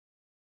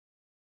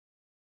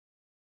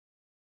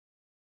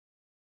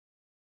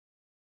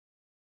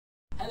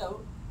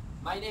Hello,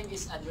 my name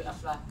is Adri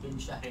bin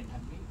Adri,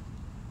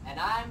 and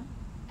I'm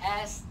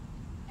as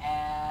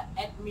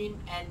admin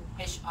and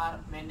HR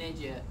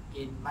manager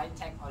in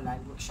MyTech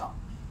Online Workshop.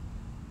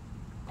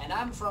 And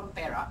I'm from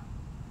Perak,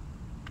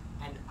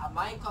 and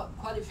my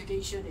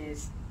qualification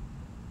is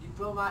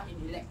Diploma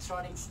in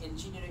Electronics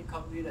Engineering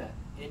Computer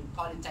in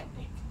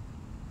Polytechnic.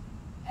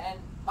 And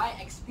by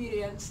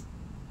experience,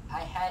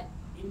 I had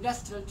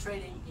industrial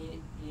training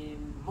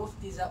in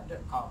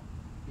muftizab.com,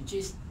 which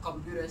is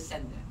computer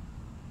center.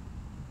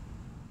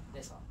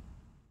 That's all.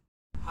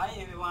 Hi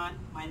everyone,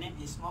 my name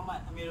is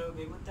Muhammad Amirul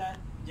Begutan,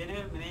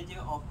 General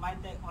Manager of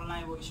MyTech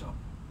Online Workshop.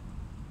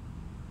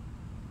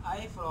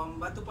 I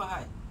from Batu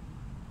Pahai.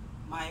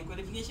 My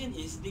qualification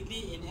is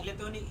degree in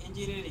Electronic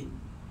Engineering.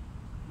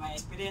 My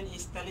experience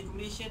is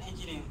Telecommunication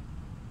Engineer,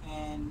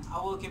 and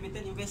our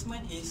capital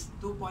investment is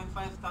 2.5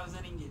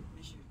 thousand ringgit.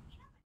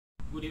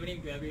 Good evening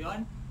to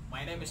everyone.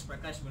 My name is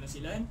Prakash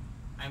Gunasilan.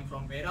 I'm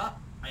from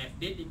Perak. I have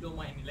did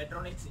diploma in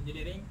Electronics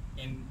Engineering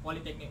in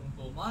Polytechnic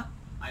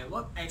Umpama. I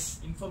work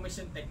as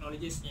information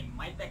technologist in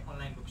MyTech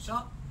Online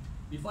Workshop.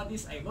 Before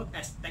this, I worked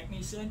as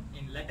technician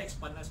in Latex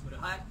Partners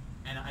Berhad,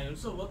 and I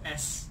also work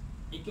as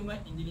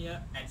equipment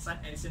engineer at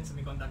Sun Edison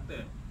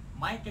Semiconductor.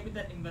 My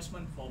capital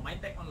investment for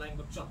MyTech Online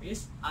Workshop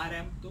is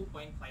RM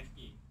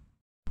 2.5K.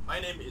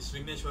 My name is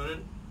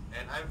Vigneshwaran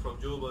and I'm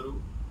from Johor Bahru.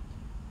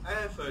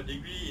 I have a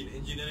degree in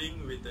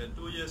engineering with 2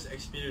 years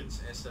experience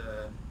as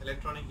an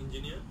electronic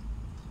engineer.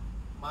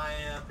 My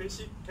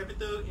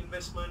capital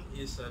investment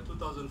is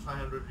 2,500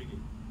 ringgit.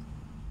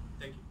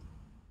 Thank you.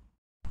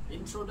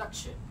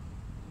 Introduction.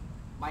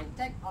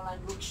 MyTech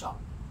Online Workshop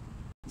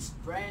is a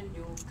brand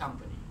new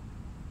company.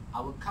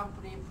 Our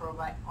company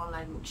provides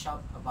online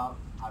workshop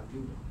about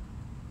Arduino.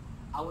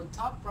 Our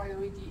top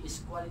priority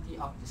is quality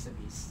of the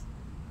service.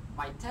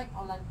 MyTech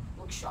Online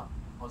Workshop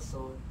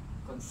also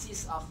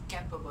consists of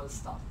capable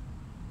staff,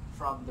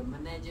 from the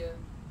manager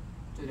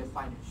to the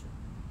financial.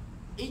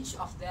 Each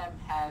of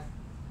them have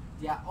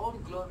their own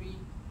glory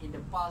in the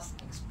past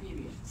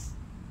experience.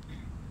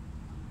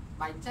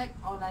 MyTech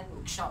Online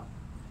Workshop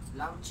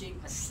launching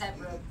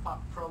several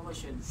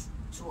promotions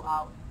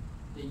throughout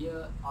the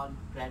year on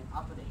grand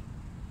opening.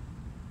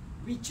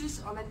 We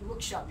choose online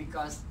workshop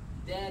because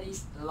there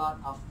is a lot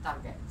of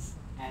targets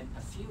and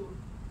a few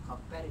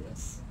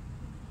competitors.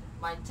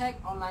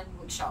 MyTech Online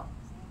Workshop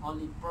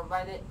only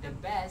provided the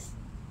best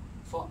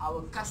for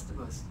our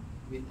customers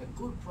with a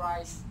good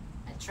price,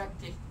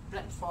 attractive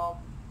platform,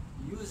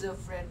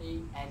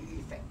 user-friendly and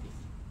effective.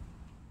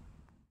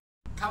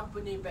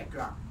 Company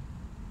background.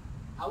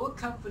 Our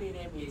company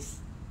name is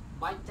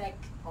MyTech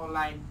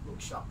Online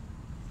Workshop.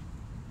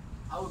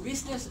 Our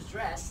business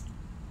address,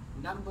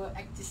 number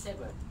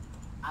 87,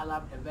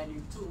 Alam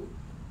Avenue 2,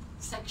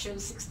 Section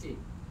 16,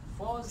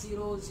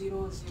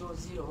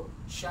 40000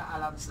 Shah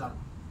Alam, Selangor.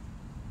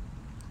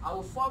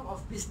 Our form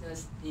of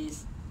business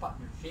is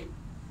partnership,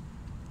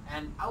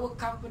 and our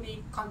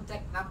company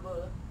contact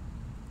number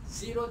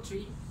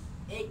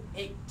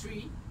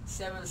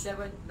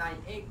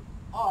 03-883-7798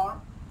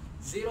 or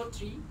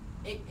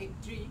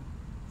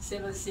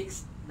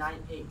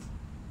 03-883-7698.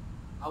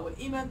 Our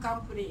email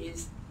company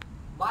is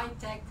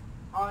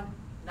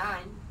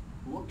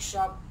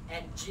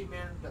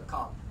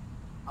mytechon9workshop@gmail.com.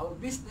 Our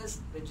business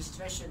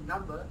registration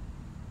number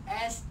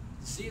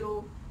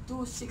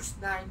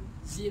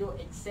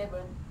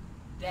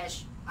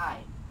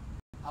S0269087-I.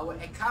 Our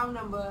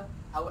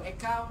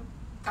account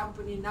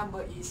company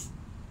number is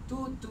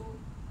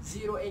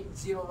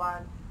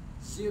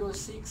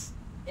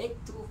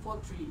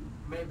 220801068243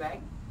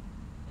 Maybank.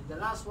 And the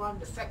last one,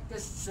 the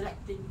factors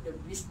selecting the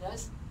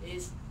business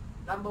is,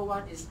 number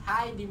 1 is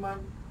high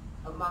demand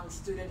among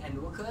students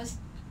and workers.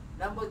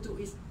 Number 2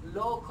 is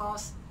low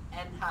cost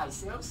and high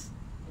sales.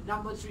 And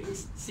number 3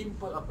 is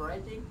simple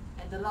operating.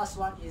 And the last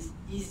one is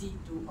easy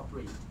to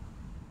operate.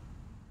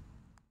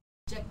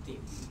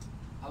 Objective.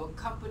 Our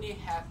company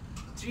have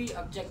 3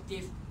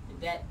 objectives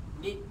that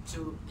need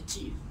to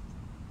achieve.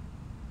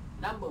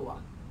 Number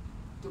 1,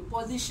 to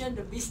position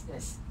the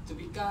business to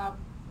become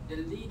the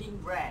leading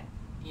brand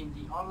in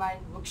the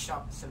online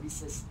workshop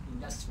services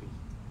industry.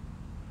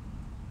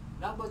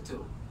 Number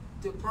 2,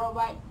 to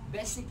provide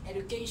basic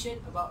education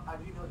about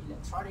Arduino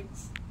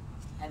electronics.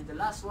 And the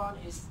last one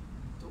is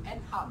to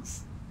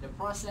enhance the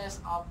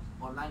process of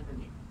online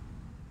learning.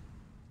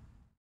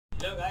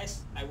 Hello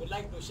guys, I would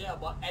like to share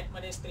about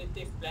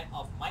administrative plan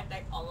of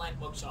MyTech Online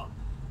Workshop.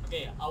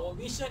 Okay, our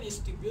vision is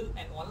to build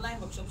an online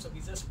workshop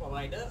services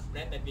provider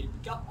brand that will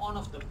become one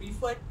of the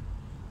preferred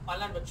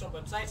online workshop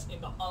websites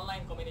in the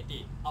online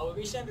community. Our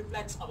vision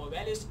reflects our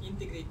values: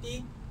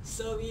 integrity,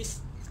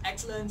 service,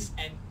 excellence,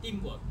 and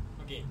teamwork.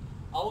 Okay,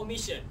 our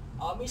mission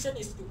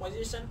is to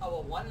position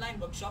our online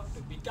workshop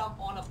to become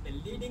one of the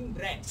leading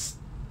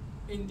brands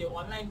in the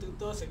online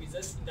tutor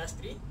services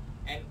industry,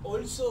 and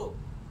also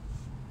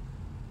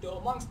to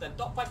amongst the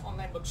top 5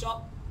 online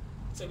workshop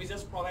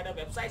services provider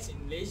websites in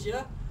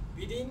Malaysia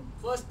within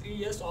first 3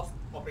 years of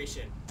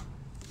operation.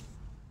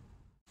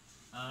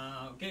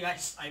 Okay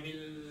guys, I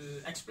will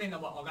explain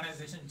about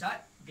organization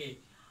chart. Okay,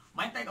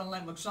 My Tech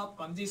Online Workshop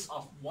consists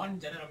of one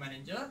general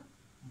manager,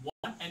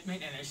 one admin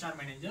and HR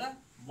manager,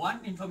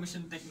 one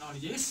information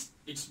technologist,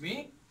 it's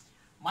me.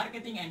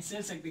 Marketing and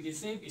sales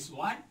executive is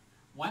one.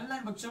 One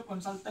line workshop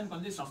consultant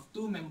consists of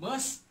 2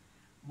 members,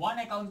 one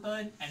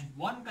accountant and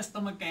one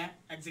customer care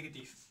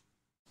executive.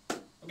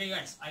 Okay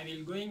guys, I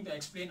will going to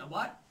explain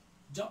about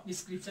job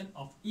description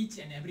of each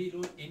and every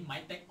role in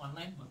My Tech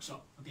Online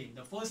Workshop. Okay,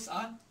 the first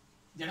are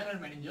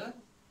general manager.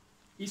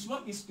 His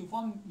work is to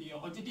form the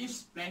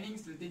objectives, planning,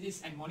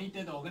 strategies and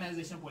monitor the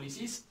organization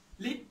policies,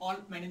 lead all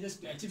managers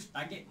to achieve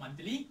target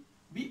monthly,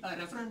 be a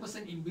reference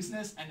person in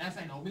business and have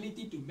an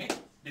ability to make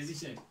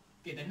decisions.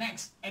 Okay, the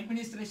next,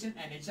 administration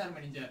and HR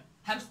manager,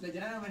 helps the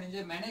general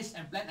manager manage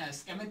and plan a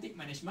schematic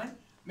management,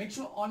 make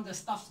sure all the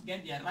staffs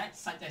get their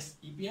rights such as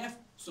EPF,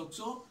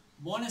 SOCSO,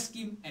 bonus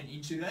scheme and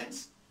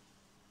insurance.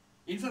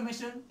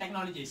 Information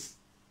technologies,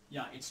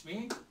 yeah, it's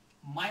me.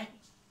 My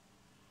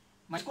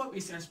scope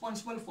is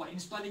responsible for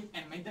installing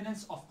and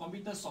maintenance of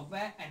computer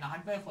software and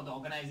hardware for the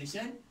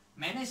organization,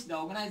 manage the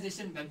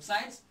organization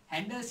websites,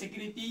 handle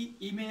security,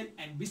 email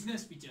and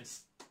business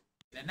features.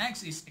 The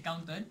next is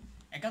accountant.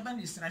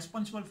 Accountant is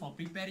responsible for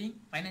preparing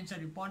financial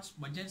reports,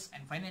 budgets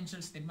and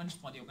financial statements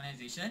for the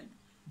organization.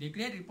 They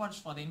create reports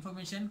for the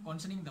information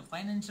concerning the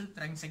financial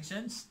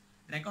transactions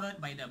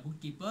recorded by the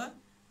bookkeeper,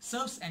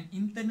 serves an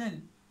internal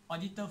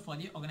auditor for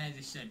the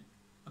organization.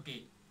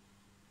 Okay.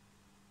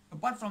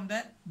 Apart from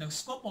that, the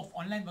scope of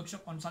online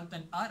workshop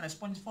consultant are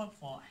responsible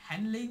for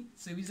handling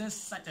services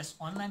such as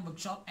online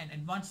workshop and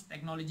advanced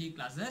technology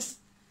classes.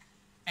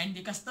 And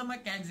the customer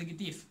care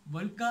executive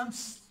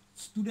welcomes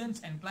students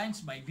and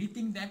clients by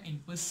greeting them in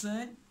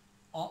person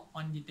or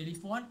on the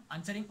telephone,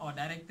 answering or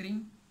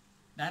directing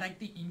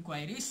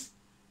inquiries,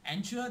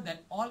 ensure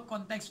that all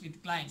contacts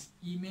with clients,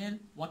 email,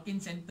 walk-in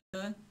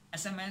center,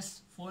 SMS,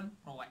 phone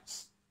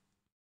provides.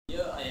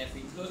 Here I have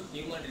included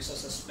human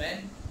resources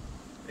plan,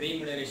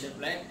 remuneration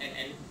plan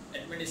and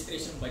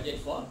administration budget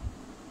for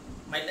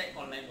My Tech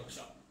Online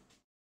Workshop.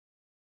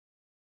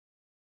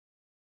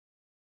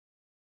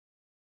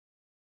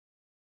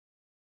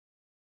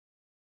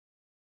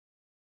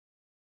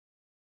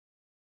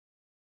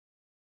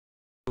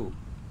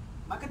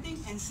 Marketing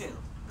and sales.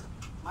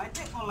 My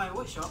Tech Online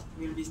Workshop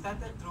will be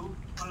started through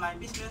online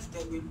business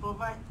that will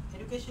provide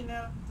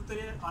educational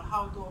tutorial on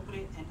how to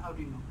operate an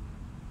Arduino.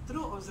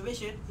 Through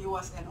observation, it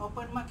was an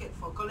open market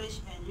for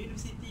college and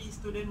university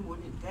students who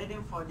need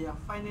guidance for their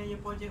final year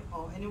project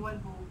or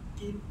anyone who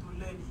keen to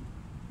learn it.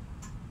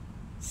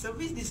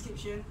 Service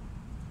description.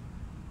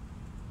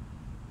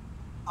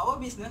 Our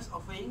business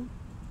offering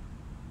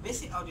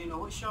basic Arduino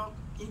workshop,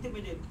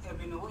 intermediate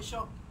Arduino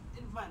workshop,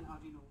 advanced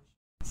Arduino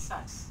workshop.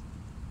 SaaS.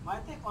 My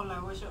Tech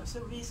Online Workshop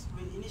service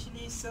will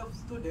initially serve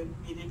students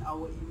within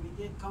our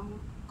immediate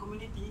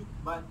community,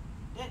 but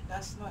that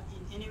does not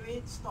in any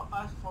way stop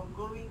us from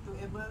growing to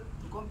able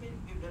to compete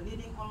with the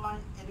leading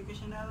online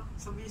educational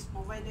service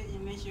provider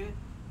in Malaysia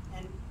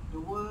and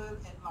the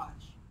world at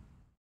large.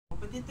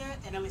 Competitor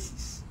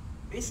analysis.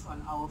 Based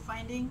on our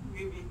finding,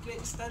 we will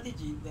create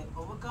strategy that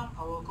overcome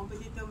our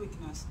competitor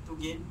weakness to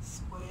gain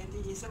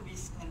superiority in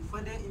service and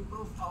further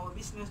improve our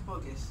business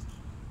progress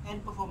and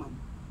performance.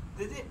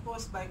 The threat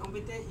posed by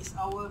competitor is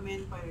our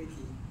main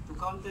priority to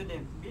counter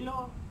them.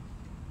 Below,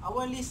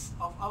 our list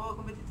of our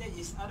competitor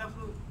is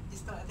Adafruit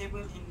is table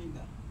in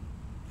Linda.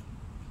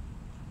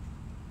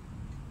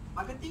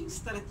 Marketing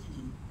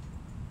strategy.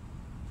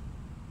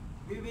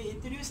 We will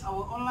introduce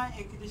our online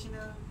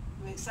educational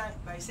website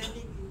by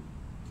sending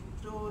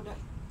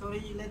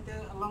introductory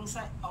letter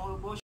alongside our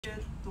brochure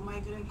to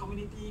migrant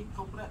community,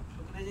 corporate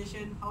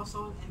organization,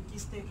 household and key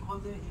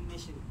stakeholders in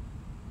Malaysia.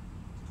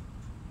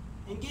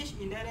 Engage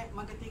in direct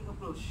marketing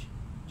approach.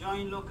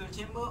 Join local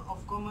chamber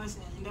of commerce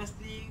and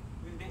industry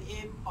with the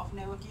aim of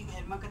networking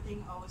and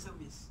marketing our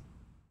service.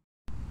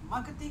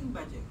 Marketing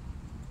budget.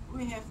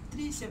 We have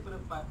 3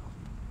 separate parts of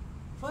it.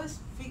 First,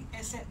 fixed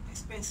asset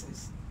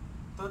expenses.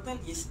 Total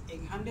is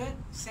 800.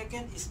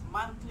 Second is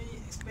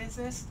monthly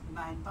expenses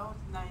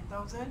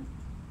 9,000.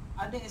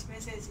 Other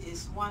expenses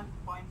is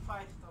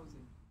 1,500.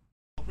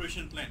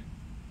 Operation plan.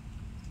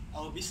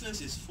 Our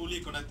business is fully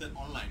conducted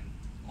online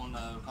on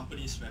our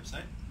company's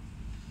website.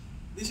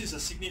 This is a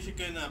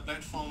significant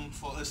platform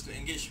for us to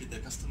engage with the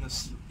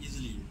customers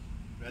easily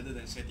rather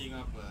than setting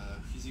up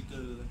a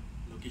physical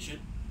location.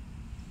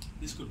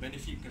 This could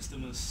benefit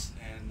customers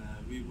and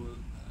we will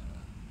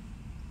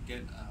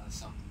get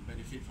some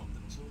benefit from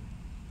them. So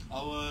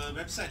our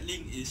website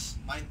link is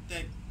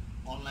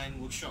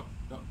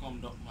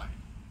mytechonlineworkshop.com.my.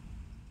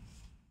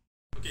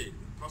 Okay,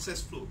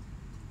 process flow.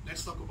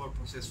 Let's talk about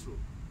process flow.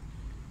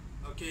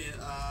 Okay,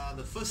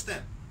 the first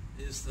step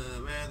is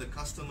where the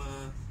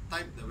customer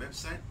type the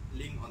website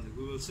link on the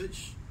Google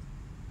search.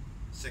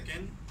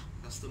 Second,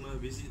 customer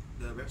visit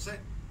the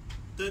website.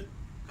 Third,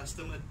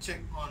 customer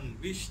check on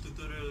which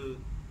tutorial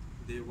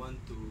they want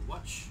to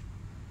watch.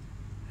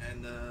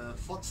 And the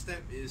fourth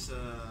step is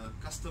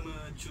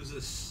customer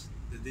chooses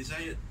the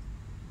desired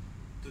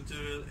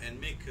tutorial and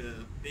make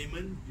a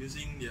payment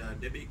using their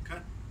debit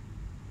card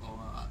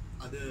or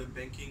other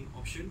banking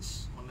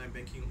options, online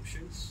banking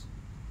options.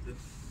 The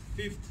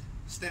fifth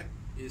step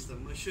is the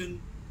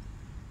merchant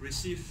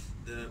receive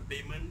the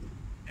payment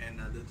and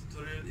the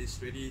tutorial is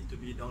ready to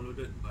be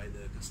downloaded by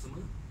the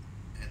customer.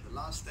 And the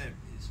last step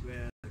is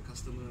where the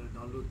customer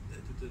download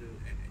the tutorial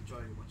and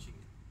enjoy watching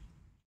it.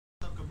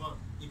 Talk about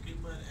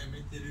equipment and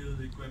material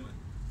requirement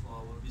for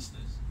our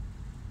business.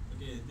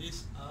 Okay,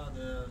 these are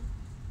the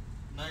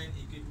 9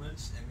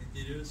 equipments and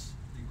materials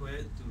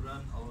required to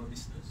run our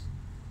business.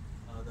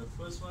 The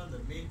first one, the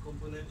main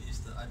component is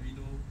the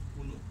Arduino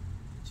Uno,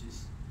 which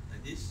is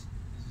like this.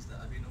 This is the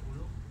Arduino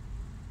Uno.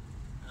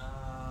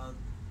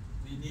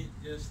 We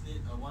just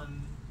need a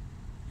 1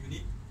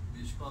 unit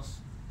which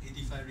costs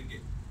 85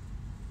 ringgit.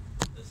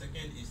 The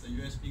second is the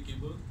USB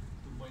cable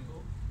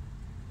 2.0,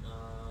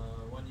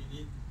 1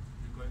 unit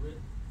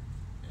required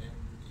and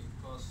it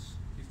costs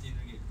 15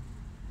 ringgit.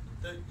 The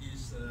third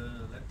is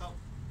a laptop.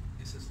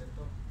 This is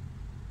laptop,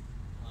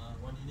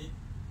 1 unit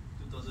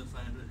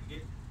 2,500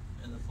 ringgit.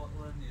 And the fourth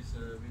one is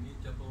we need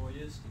jumper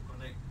wires to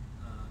connect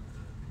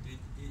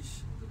between each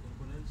of the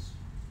components.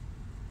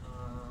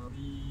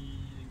 We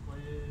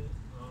require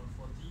around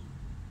 40,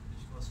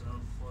 which costs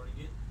around 4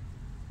 ringgit.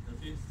 The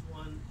fifth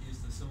one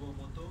is the servo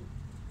motor,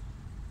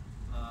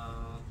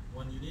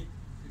 1 unit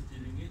 50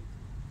 ringgit.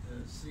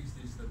 The sixth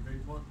is the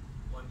breadboard,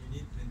 1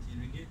 unit 20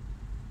 ringgit.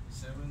 The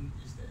seventh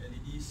is the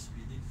LEDs.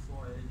 We need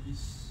 4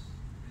 LEDs,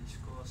 which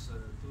costs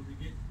 2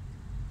 ringgit.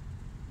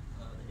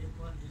 The eighth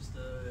one is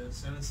the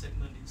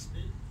 7-segment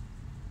display,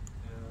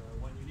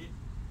 1 unit,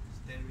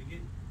 10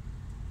 ringgit.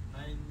 9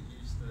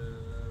 is the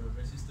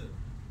resistor.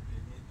 We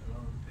need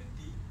around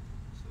 20,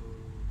 so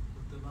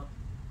total up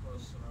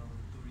costs around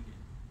 2 ringgit.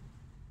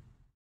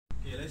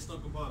 Okay, let's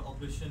talk about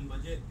operation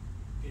budget.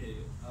 Okay,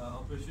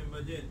 operation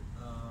budget.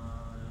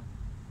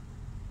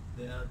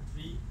 There are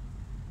 3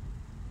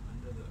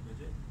 under the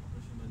budget.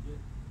 Operation budget,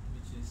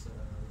 which is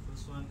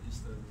first one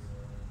is the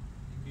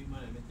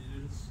equipment and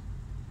materials,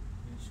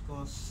 which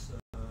costs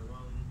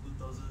around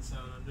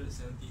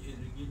 2,778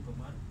 ringgit per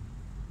month.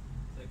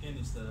 Second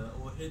is the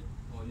overhead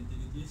or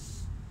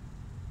utilities.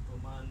 Per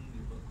month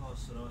it will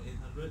cost around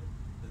 800.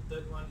 The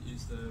third one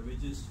is the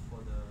wages for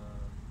the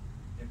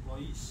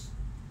employees,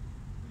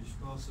 which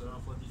costs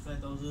around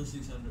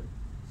 45,600.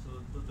 So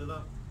total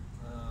up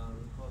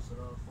will cost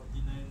around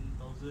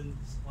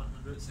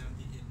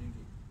 49,178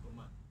 ringgit per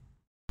month.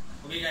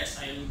 Okay guys,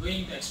 I am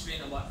going to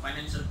explain about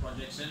financial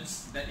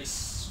projections, that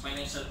is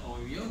financial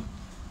overview.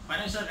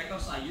 Financial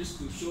records are used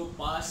to show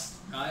past,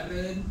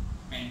 current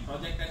and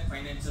projected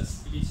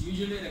finances. It is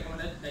usually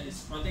recommended that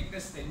its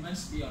projected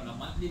statements be on a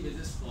monthly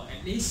basis for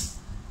at least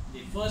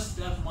the first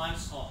 12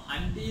 months or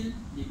until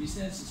the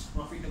business is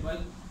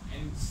profitable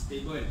and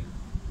stable.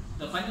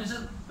 The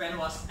financial plan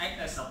was act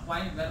as a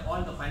point where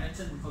all the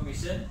financial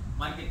information,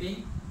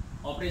 marketing,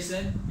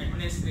 operation,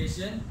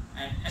 administration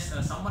and as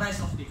a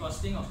summarize of the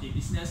costing of the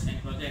business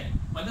and project.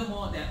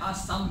 Furthermore, there are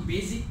some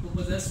basic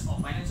purposes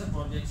of financial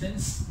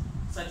projections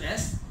such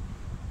as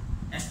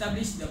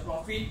establish the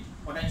profit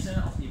potential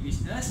of the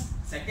business.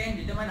 Second,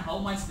 determine how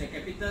much the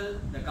capital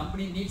the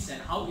company needs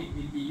and how it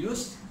will be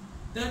used.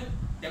 Third,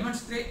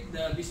 demonstrate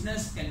the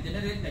business can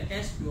generate the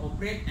cash to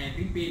operate and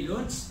repay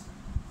loans.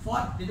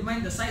 Fourth,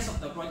 determine the size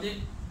of the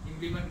project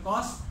implement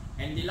cost.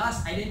 And the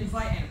last,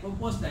 identify and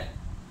propose the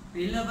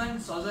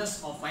relevant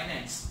sources of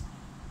finance.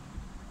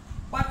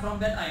 Apart from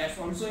that, I have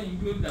also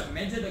included the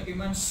major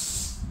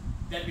documents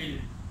that will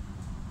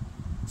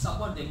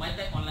support the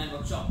MyTech online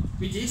workshop,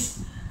 which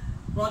is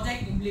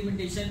project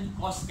implementation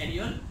cost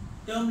schedule,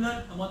 term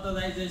loan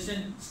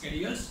amortization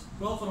schedules,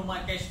 pro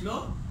forma cash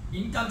flow,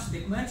 income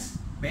statements,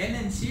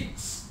 balance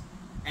sheets,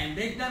 and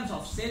breakdowns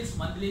of sales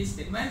monthly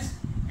statements.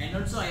 And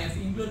also I have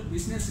included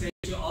business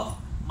ratio of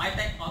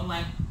MyTech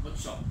online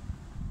workshop.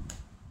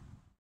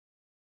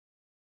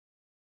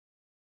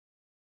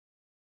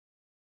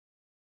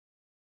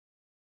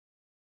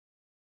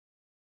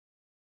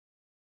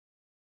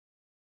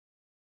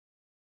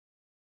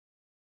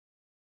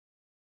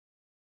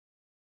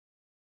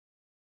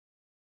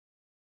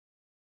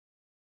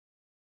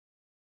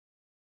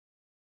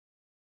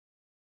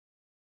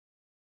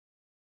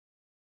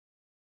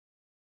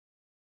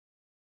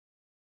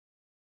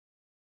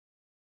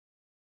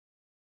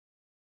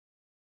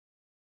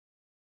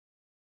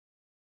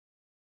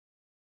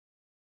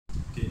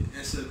 Okay,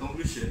 as a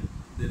conclusion,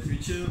 the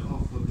future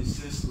of a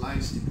business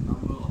lies in the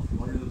number of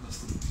loyal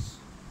customers,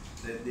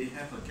 that they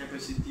have a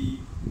capacity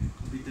and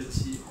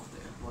competency of the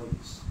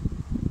employees,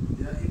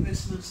 their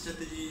investment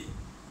strategy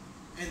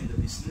and the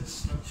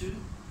business structure.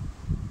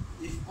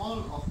 If all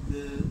of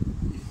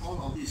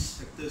these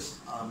factors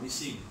are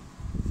missing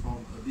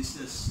from a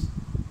business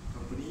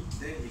company,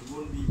 then it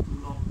won't be too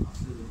long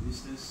after the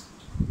business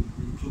will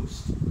be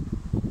closed.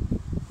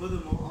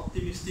 Furthermore,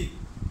 optimistic,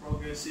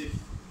 progressive,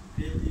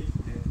 creative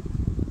and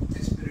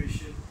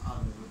aspiration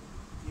are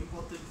the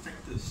important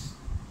factors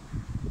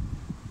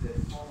that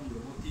form the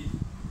motive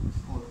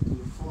or to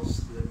force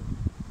the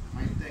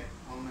MyTech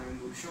online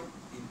workshop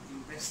in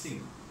investing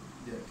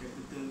their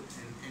capital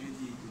and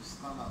energy to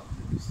start out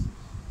the business.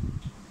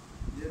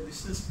 Their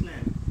business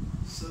plan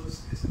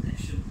serves as an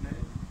action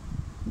plan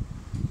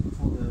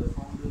for the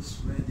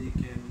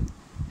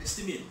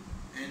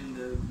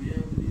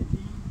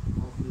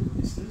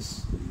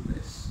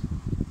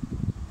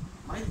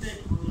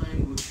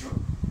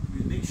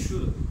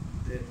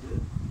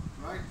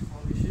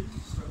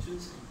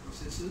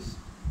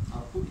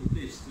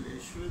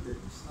ensure that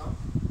staff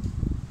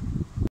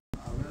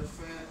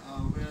welfare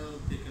are well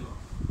taken of.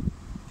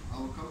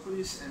 Our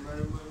company's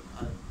environment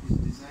is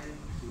designed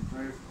to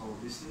drive our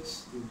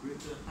business to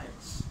greater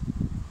heights,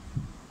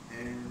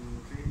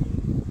 and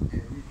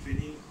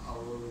retraining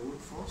our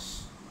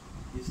workforce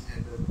is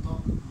at the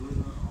top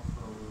burner of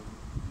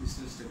our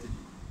business strategy.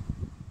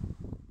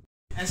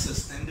 As a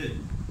standard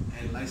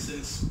and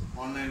licensed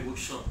online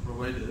workshop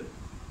provider,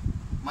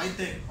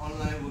 MyTech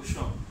Online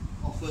Workshop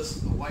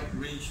offers a wide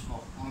range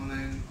of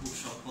online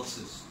workshop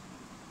courses.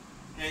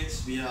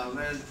 Hence, we are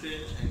well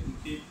trained and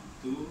equipped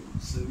to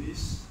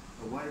service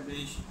a wide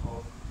range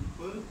of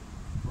people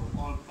from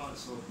all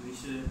parts of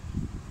Malaysia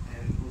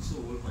and also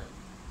worldwide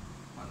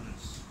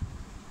partners.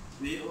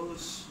 We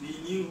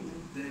knew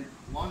that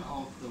one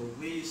of the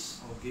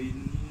ways of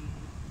gaining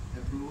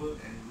approval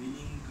and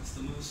winning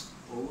customers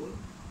over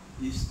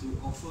is to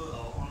offer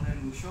our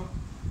online workshop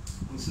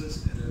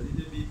courses at a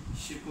little bit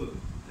cheaper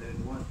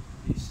than what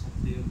is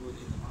obtainable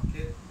in the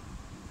market,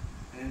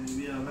 and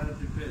we are well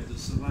prepared to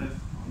survive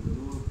on the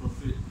lower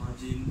profit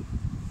margin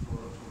for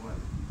a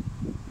while.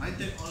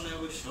 MyTech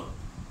Online Workshop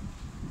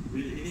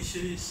will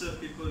initially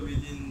serve people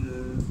within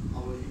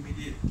our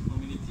immediate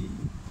community,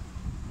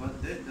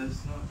 but that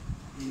does not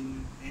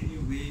in any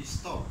way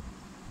stop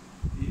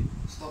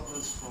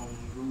us from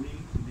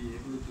growing to be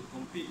able to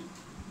compete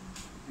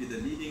with the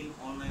leading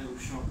online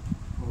workshop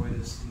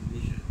providers in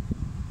Malaysia.